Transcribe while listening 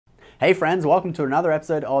Hey friends, welcome to another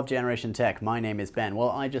episode of Generation Tech. My name is Ben. Well,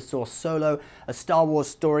 I just saw Solo, a Star Wars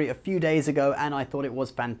story a few days ago, and I thought it was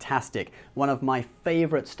fantastic. One of my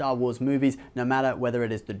favorite Star Wars movies, no matter whether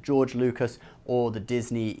it is the George Lucas or the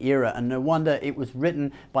Disney era. And no wonder it was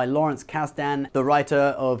written by Lawrence Kasdan, the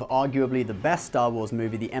writer of arguably the best Star Wars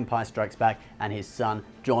movie, The Empire Strikes Back, and his son,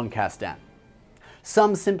 John Kasdan.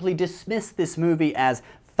 Some simply dismiss this movie as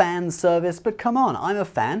fan service, but come on, I'm a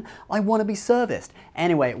fan, I want to be serviced.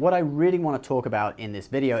 Anyway, what I really want to talk about in this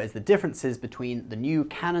video is the differences between the new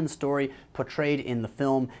canon story portrayed in the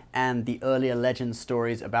film and the earlier legend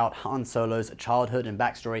stories about Han Solo's childhood and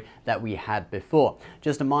backstory that we had before.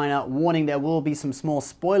 Just a minor warning, there will be some small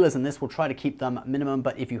spoilers in this, we'll try to keep them minimum,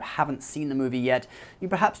 but if you haven't seen the movie yet, you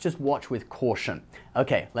perhaps just watch with caution.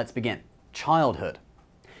 Okay, let's begin. Childhood.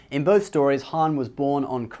 In both stories, Han was born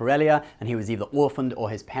on Corellia and he was either orphaned or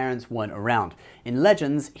his parents weren't around. In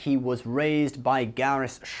Legends, he was raised by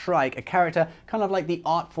Garrus Shrike, a character kind of like the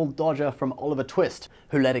Artful Dodger from Oliver Twist,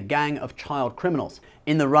 who led a gang of child criminals.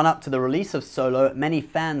 In the run-up to the release of Solo, many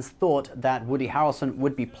fans thought that Woody Harrelson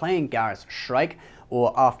would be playing Garrus Shrike,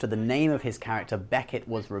 or after the name of his character, Beckett,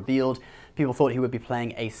 was revealed, people thought he would be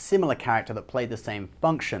playing a similar character that played the same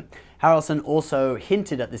function. Harrelson also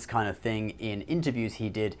hinted at this kind of thing in interviews he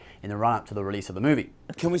did in the run-up to the release of the movie.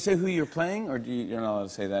 Can we say who you're playing, or you're not allowed to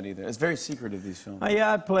say that either? It's very secretive, these films.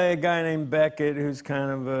 Yeah, I play a guy named Beckett who's kind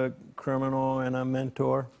of a criminal and a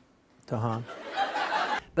mentor to Han.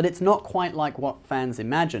 But it's not quite like what fans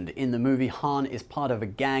imagined. In the movie, Han is part of a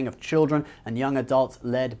gang of children and young adults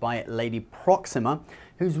led by Lady Proxima,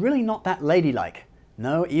 who's really not that ladylike.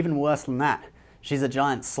 No, even worse than that. She's a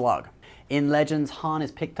giant slug. In Legends, Han is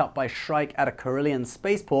picked up by Shrike at a Corellian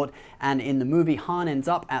spaceport, and in the movie, Han ends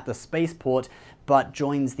up at the spaceport, but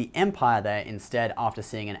joins the Empire there instead after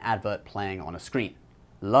seeing an advert playing on a screen.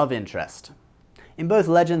 Love interest. In both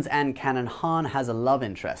Legends and canon, Han has a love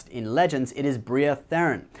interest. In Legends, it is Bria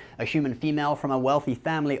Theron, a human female from a wealthy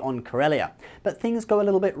family on Corellia. But things go a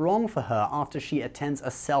little bit wrong for her after she attends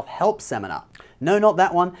a self-help seminar. No, not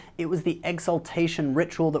that one. It was the exaltation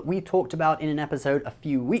ritual that we talked about in an episode a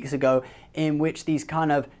few weeks ago, in which these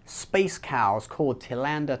kind of space cows called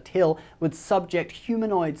Tilander Till would subject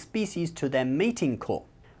humanoid species to their mating call.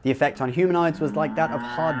 The effect on humanoids was like that of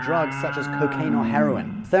hard drugs such as cocaine or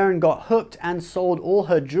heroin. Theron got hooked and sold all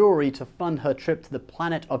her jewelry to fund her trip to the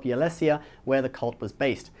planet of Yelesia, where the cult was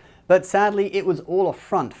based. But sadly, it was all a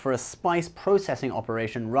front for a spice processing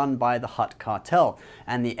operation run by the Hutt cartel,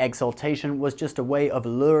 and the exaltation was just a way of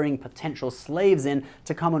luring potential slaves in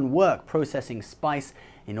to come and work processing spice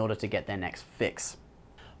in order to get their next fix.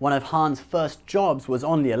 One of Han's first jobs was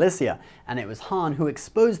on Yelesia, and it was Han who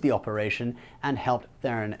exposed the operation and helped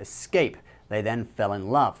Theron escape. They then fell in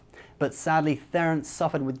love. But sadly, Theron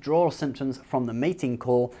suffered withdrawal symptoms from the mating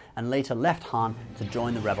call and later left Han to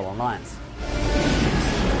join the Rebel Alliance.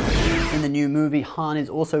 In the new movie, Han is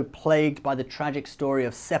also plagued by the tragic story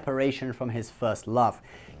of separation from his first love.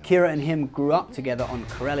 Kira and him grew up together on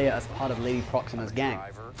Corellia as part of Lady Proxima's gang.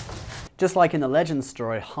 Just like in the Legends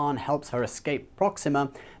story, Han helps her escape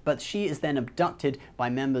Proxima, but she is then abducted by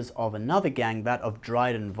members of another gang, that of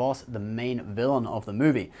Dryden Voss, the main villain of the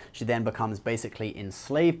movie. She then becomes basically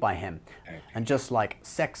enslaved by him. And just like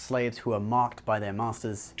sex slaves who are marked by their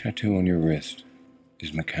masters, tattoo on your wrist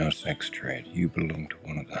is Macau sex trade. You belong to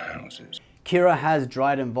one of the houses. Kira has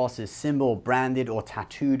Dryden Voss's symbol branded or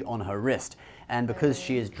tattooed on her wrist, and because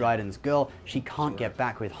she is Dryden's girl, she can't get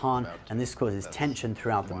back with Han, and this causes tension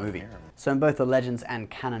throughout the movie. So in both the Legends and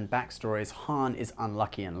canon backstories, Han is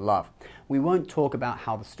unlucky in love. We won't talk about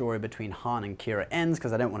how the story between Han and Kira ends,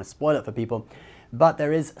 because I don't want to spoil it for people, but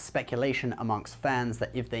there is speculation amongst fans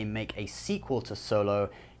that if they make a sequel to Solo,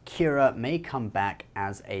 Kira may come back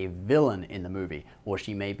as a villain in the movie, or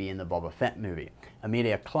she may be in the Boba Fett movie.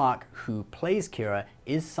 Emilia Clarke, who plays Kira,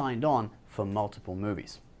 is signed on for multiple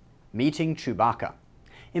movies. Meeting Chewbacca.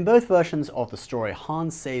 In both versions of the story, Han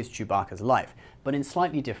saves Chewbacca's life, but in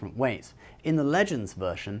slightly different ways. In the Legends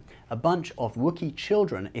version, a bunch of Wookiee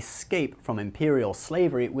children escape from Imperial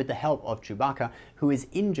slavery with the help of Chewbacca, who is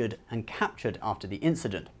injured and captured after the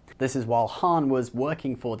incident. This is while Han was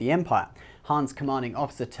working for the Empire. Han's commanding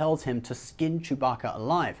officer tells him to skin Chewbacca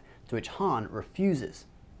alive, to which Han refuses.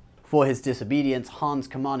 For his disobedience, Han's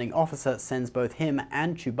commanding officer sends both him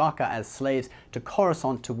and Chewbacca as slaves to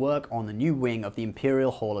Coruscant to work on the new wing of the Imperial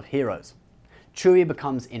Hall of Heroes. Chewie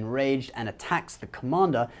becomes enraged and attacks the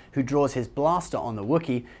commander, who draws his blaster on the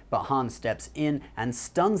Wookiee, but Han steps in and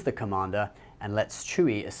stuns the commander and lets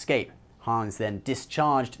Chewie escape. Han is then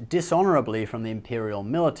discharged dishonorably from the Imperial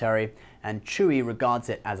military, and Chewie regards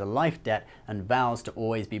it as a life debt and vows to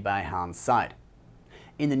always be by Han's side.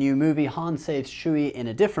 In the new movie, Han saves Chewie in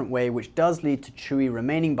a different way, which does lead to Chewie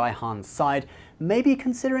remaining by Han's side, maybe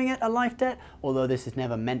considering it a life debt, although this is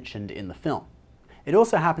never mentioned in the film. It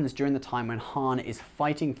also happens during the time when Han is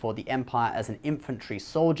fighting for the Empire as an infantry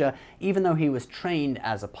soldier, even though he was trained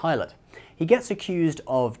as a pilot. He gets accused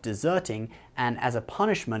of deserting and as a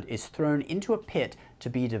punishment is thrown into a pit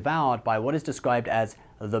to be devoured by what is described as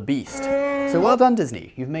the Beast. So well done,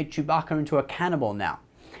 Disney, you've made Chewbacca into a cannibal now.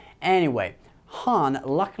 Anyway, Han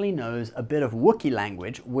luckily knows a bit of Wookiee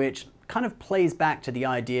language, which kind of plays back to the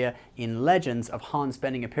idea in Legends of Han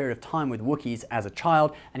spending a period of time with Wookiees as a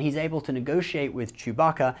child, and he's able to negotiate with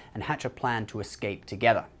Chewbacca and hatch a plan to escape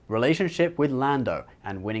together. Relationship with Lando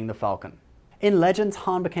and winning the Falcon. In Legends,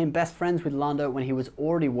 Han became best friends with Lando when he was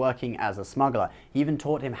already working as a smuggler. He even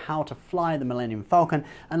taught him how to fly the Millennium Falcon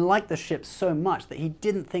and liked the ship so much that he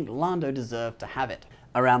didn't think Lando deserved to have it.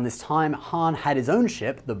 Around this time, Han had his own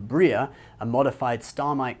ship, the Bria, a modified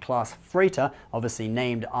Starmite-class freighter, obviously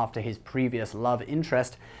named after his previous love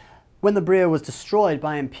interest. When the Bria was destroyed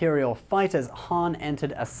by Imperial fighters, Han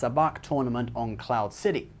entered a sabacc tournament on Cloud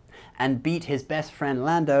City and beat his best friend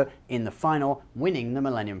Lando in the final, winning the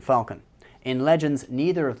Millennium Falcon. In Legends,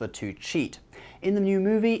 neither of the two cheat. In the new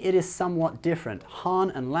movie, it is somewhat different. Han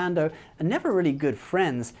and Lando are never really good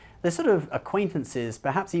friends. They're sort of acquaintances,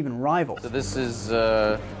 perhaps even rivals. So this is,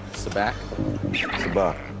 sabacc?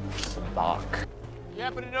 Sabacc. Sabacc. You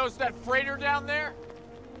happen to notice that freighter down there?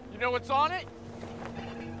 You know what's on it?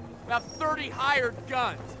 About 30 hired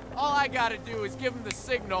guns. All I gotta do is give them the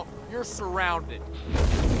signal, you're surrounded.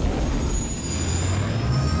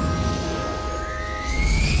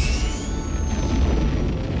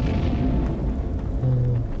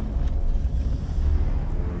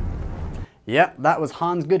 Yep, that was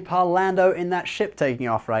Han's good pal Lando in that ship taking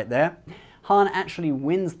off right there. Han actually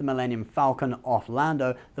wins the Millennium Falcon off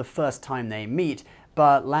Lando the first time they meet,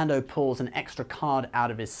 but Lando pulls an extra card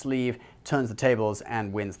out of his sleeve, turns the tables,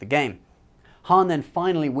 and wins the game. Han then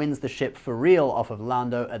finally wins the ship for real off of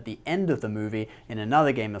Lando at the end of the movie in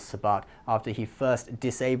another game of sabacc after he first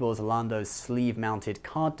disables Lando's sleeve-mounted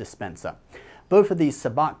card dispenser. Both of these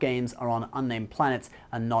sabacc games are on unnamed planets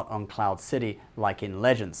and not on Cloud City like in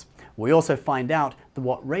Legends. We also find out that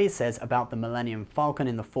what Rey says about the Millennium Falcon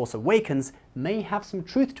in The Force Awakens may have some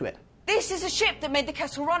truth to it. This is a ship that made the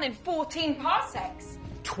Kessel Run in 14 parsecs.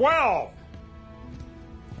 12!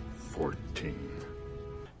 14.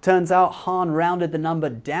 Turns out Han rounded the number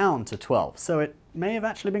down to 12, so it may have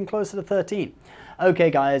actually been closer to 13.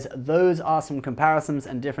 Okay guys, those are some comparisons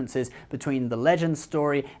and differences between the Legends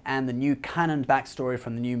story and the new canon backstory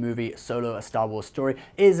from the new movie Solo: A Star Wars Story.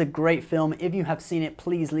 It is a great film. If you have seen it,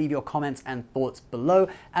 please leave your comments and thoughts below.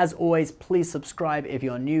 As always, please subscribe if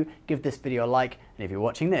you're new, give this video a like, and if you're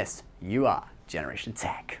watching this, you are Generation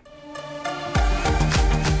Tech.